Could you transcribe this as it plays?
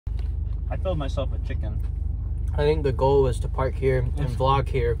I filled myself with chicken. I think the goal was to park here and vlog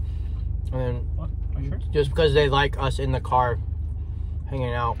here. And Sure? just because they like us in the car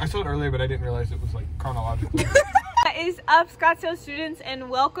hanging out. I saw it earlier, but I didn't realize it was like chronological. What is up, Scottsdale students, and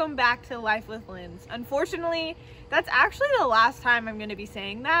welcome back to Life with Linds. Unfortunately, that's actually the last time I'm going to be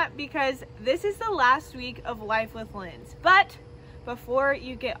saying that because this is the last week of Life with Linds. But before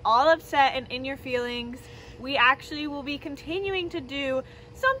you get all upset and in your feelings, we actually will be continuing to do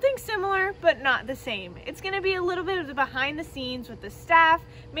something similar but not the same. It's going to be a little bit of the behind the scenes with the staff,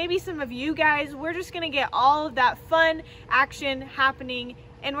 maybe some of you guys. We're just going to get all of that fun action happening,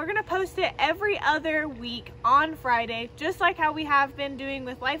 and we're going to post it every other week on Friday, just like how we have been doing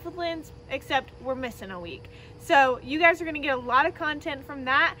with Life with Linds, except we're missing a week. So you guys are going to get a lot of content from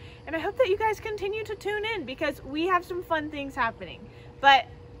that, and I hope that you guys continue to tune in because we have some fun things happening. But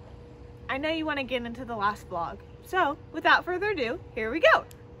I know you want to get into the last vlog. So without further ado, here we go.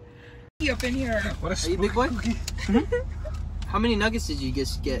 Up in here. What a Are you big boy? How many nuggets did you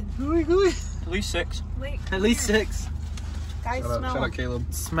just get? At least 6. At least 6. Guys, Shout smell out Caleb.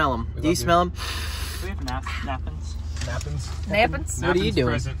 Smell them. We Do you love you. smell them? Do we have napkins? Nappins? What are you doing?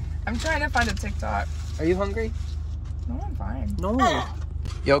 Present. I'm trying to find a TikTok. Are you hungry? No, I'm fine. No.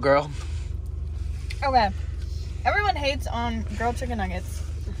 Yo, girl. Okay. Everyone hates on grilled chicken nuggets.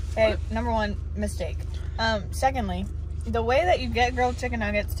 Okay, number one, mistake. Secondly, the way that you get grilled chicken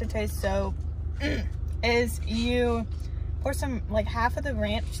nuggets to taste so is you pour some, like half of the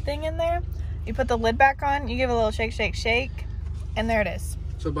ranch thing in there. You put the lid back on, you give it a little shake, shake, shake, and there it is.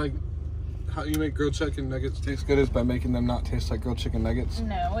 So by how you make grilled chicken nuggets taste good is by making them not taste like grilled chicken nuggets?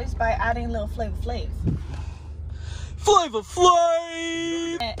 No, it's by adding a little flavor. Flavor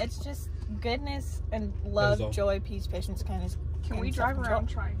Flav! It's just goodness and love, all. joy, peace, patience, kindness. Can we and drive self-control. around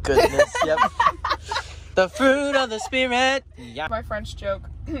trying? Goodness, yep. The fruit of the spirit. Yeah. My French joke.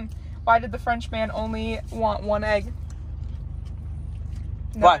 Why did the French man only want one egg?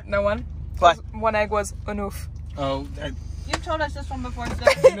 No, Why? No one? Why? 'Cause one egg was enough. Oh, You've told us this one before,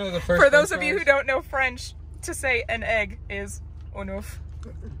 so. you know the first For those of French you who fries? don't know French, to say an egg is enough.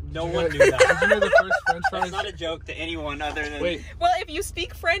 No Did one you knew know- that. Did you know the first French That's fries? not a joke to anyone other than... Wait, Well, if you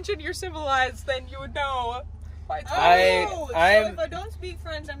speak French and you're civilized, then you would know. Why it's So I'm- if I don't speak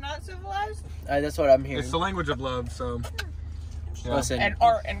French, I'm not civilized? That's what I'm hearing. it's the language of love, so. Yeah. Listen, and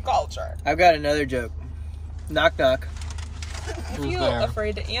art and culture. I've got another joke. Knock, knock. If Who's you're there?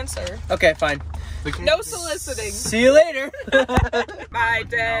 afraid to answer, Okay, fine. no soliciting. See you later. My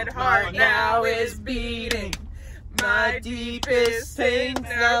dead heart now is beating. My deepest pain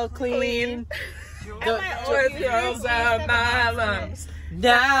now clean. With throws out my lungs.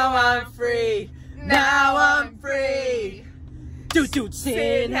 Now I'm free. Now I'm free. Dude,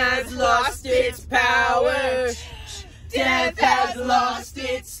 sin has lost its power. Death has lost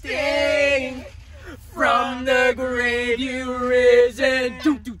its sting. From the grave you risen.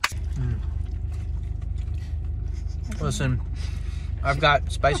 Listen, I've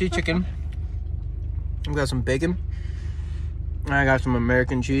got spicy chicken. I've got some bacon. And I got some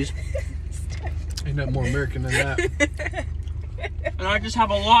American cheese. Ain't nothing more American than that. And I just have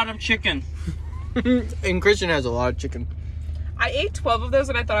a lot of chicken. And Christian has a lot of chicken. I ate 12 of those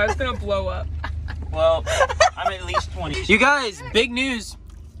and I thought I was gonna blow up. Well, I'm at least 20. You guys, big news.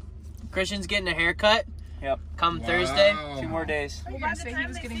 Christian's getting a haircut. Yep. Come Thursday. 2 more days. We're gonna say he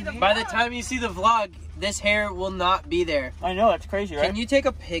was getting made. By the time you see the vlog, this hair will not be there. I know, that's crazy, right? Can you take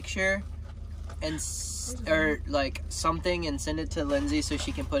a picture and or like something and send it to Lindsay so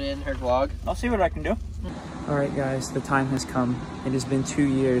she can put it in her vlog? I'll see what I can do. Alright guys, the time has come. It has been 2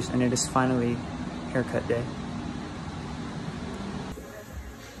 years and it is finally haircut day.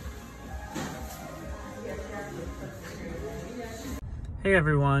 Hey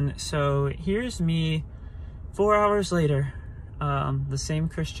everyone, so here's me 4 hours later. The same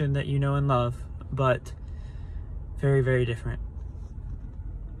Christian that you know and love, but very, very different.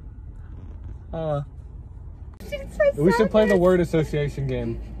 We should play the word association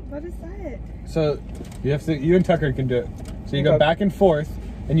game. What is that? So you and Tucker can do it. So you go back and forth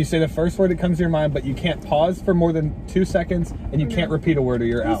and you say the first word that comes to your mind, but you can't pause for more than 2 seconds and you can't repeat a word or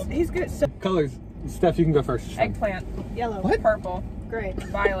you're out. He's good. So Colors. Steph, you can go first. Eggplant. yellow. What? Purple. Gray.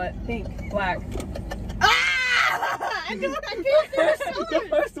 Violet. Pink. Black. I know what I can't The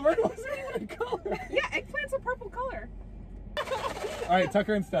first word wasn't even a color. Yeah, eggplant's a purple color. All right,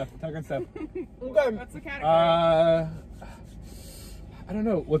 Tucker and Steph. What's the category? I don't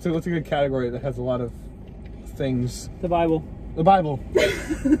know. What's a good category that has a lot of things? The Bible. The Bible.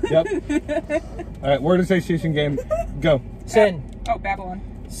 Yep. All right, word association game. Go. Sin. Oh, Babylon.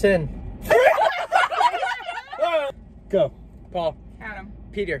 Sin. Go. Paul. Adam.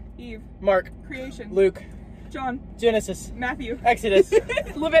 Peter, Eve, Mark, creation, Luke, John, Genesis, Matthew, Exodus,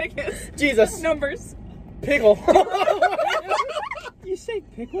 Leviticus, Jesus, Numbers. Pickle. You say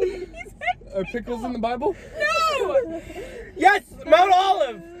pickle? Are pickles in the Bible? No! Yes, Mount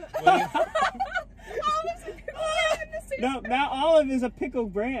Olive. Olives and pickles are in the same. No, Mount Olive is a pickle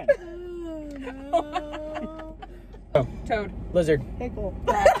brand. Toad. Lizard. Pickle.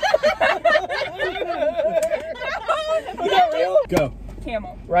 Is that real? Go.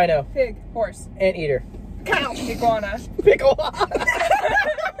 Camel. Rhino. Pig. Horse. Anteater. Cow. Iguana. Pickle. I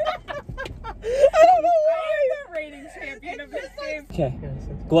don't know why. The rating champion of this game. Okay.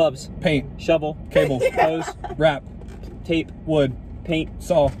 Gloves, Paint. shovel, Cable. hose, Wrap. tape, Wood. paint.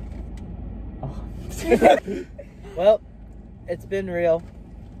 Saw. Well, it's been real.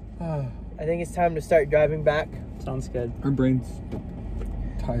 I think it's time to start driving back. Sounds good. Our brain's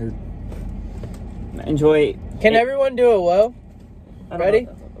tired. Enjoy. Can everyone do a whoa? I don't Ready?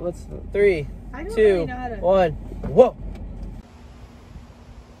 know. Let's. 3, I don't 2, really know how to. 1. Whoa.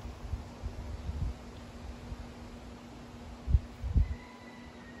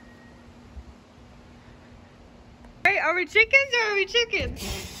 Hey, are we chickens or are we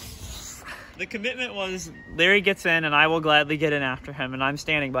chickens? The commitment was Larry gets in and I will gladly get in after him, and I'm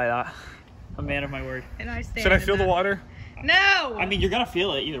standing by that. A man of my word. And I stand. Should I in feel the that. water? No. I mean, you're gonna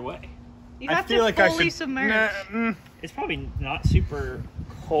feel it either way. you I have feel to like I fully should. submerge. It's probably not super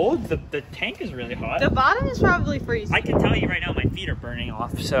cold. The tank is really hot. The bottom is probably freezing. I can tell you right now, my feet are burning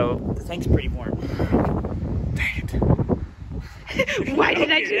off, so the tank's pretty warm. Why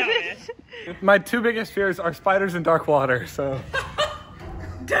did I Figure do it out, this? man. My two biggest fears are spiders and dark water, so.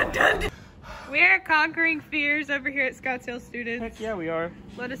 We are conquering fears over here at Scottsdale Students. Heck yeah, we are.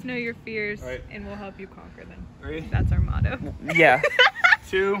 Let us know your fears, Right. and we'll help you conquer them. 3, That's our motto. Yeah.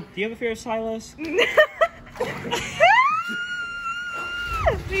 2. Do you have a fear of silos?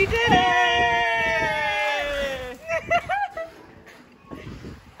 We did it!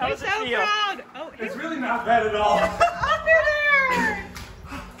 How I'm does so it feel? proud. Oh, It's really not bad at all. under there!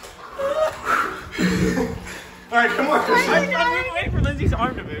 All right, come on, Christian. I'm waiting for Lindsay's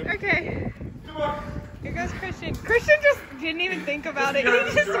arm to move. Okay, Come on. here goes Christian. Christian just didn't even think about it. He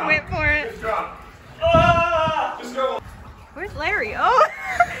just went for it. Drop. Ah! Just go. Where's Larry? Oh,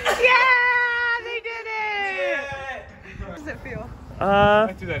 yeah, they did it. How does it feel?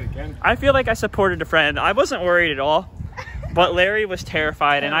 Let's do that again. I feel like I supported a friend. I wasn't worried at all, but Larry was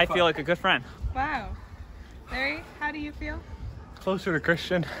terrified, and I feel like a good friend. Wow. Larry, how do you feel? Closer to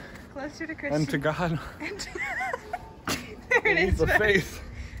Christian Closer to Christian. and to God. There it is. The faith.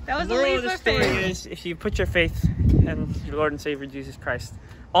 That was The the moral least of the of story faith. is, if you put your faith in your Lord and Savior Jesus Christ,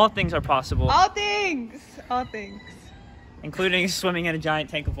 all things are possible, All things. All things. including swimming in a giant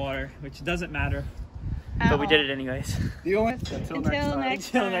tank of water, which doesn't matter, At but we all. did it anyways. Until Until next time. next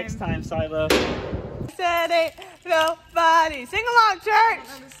Until time. next time, Silo. Said ain't nobody. Sing along, church.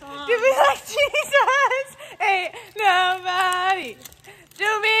 Do we like Jesus?